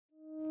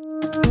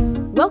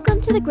Welcome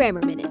to the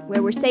Grammar Minute,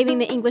 where we're saving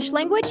the English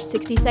language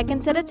 60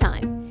 seconds at a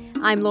time.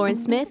 I'm Lauren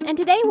Smith, and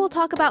today we'll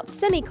talk about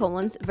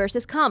semicolons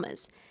versus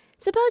commas.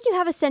 Suppose you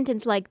have a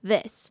sentence like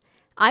this.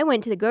 I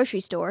went to the grocery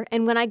store,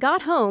 and when I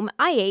got home,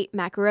 I ate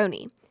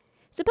macaroni.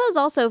 Suppose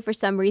also, for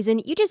some reason,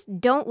 you just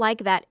don't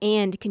like that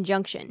and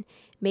conjunction,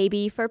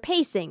 maybe for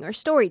pacing or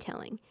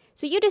storytelling,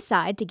 so you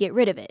decide to get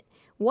rid of it.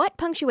 What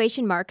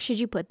punctuation mark should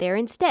you put there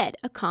instead,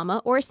 a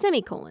comma or a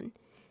semicolon?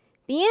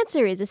 The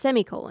answer is a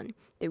semicolon.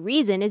 The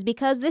reason is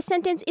because this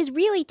sentence is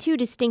really two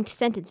distinct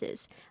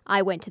sentences.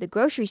 I went to the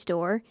grocery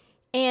store,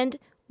 and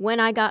when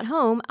I got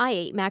home, I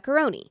ate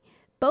macaroni.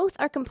 Both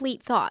are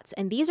complete thoughts,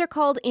 and these are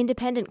called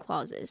independent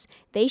clauses.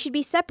 They should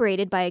be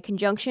separated by a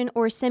conjunction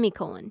or a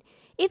semicolon.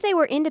 If they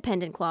were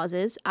independent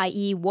clauses,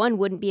 i.e. one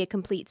wouldn't be a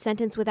complete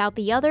sentence without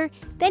the other,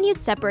 then you'd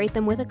separate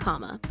them with a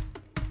comma.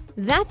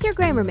 That's your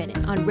Grammar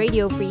Minute on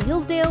Radio Free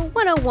Hillsdale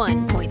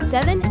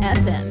 101.7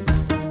 FM.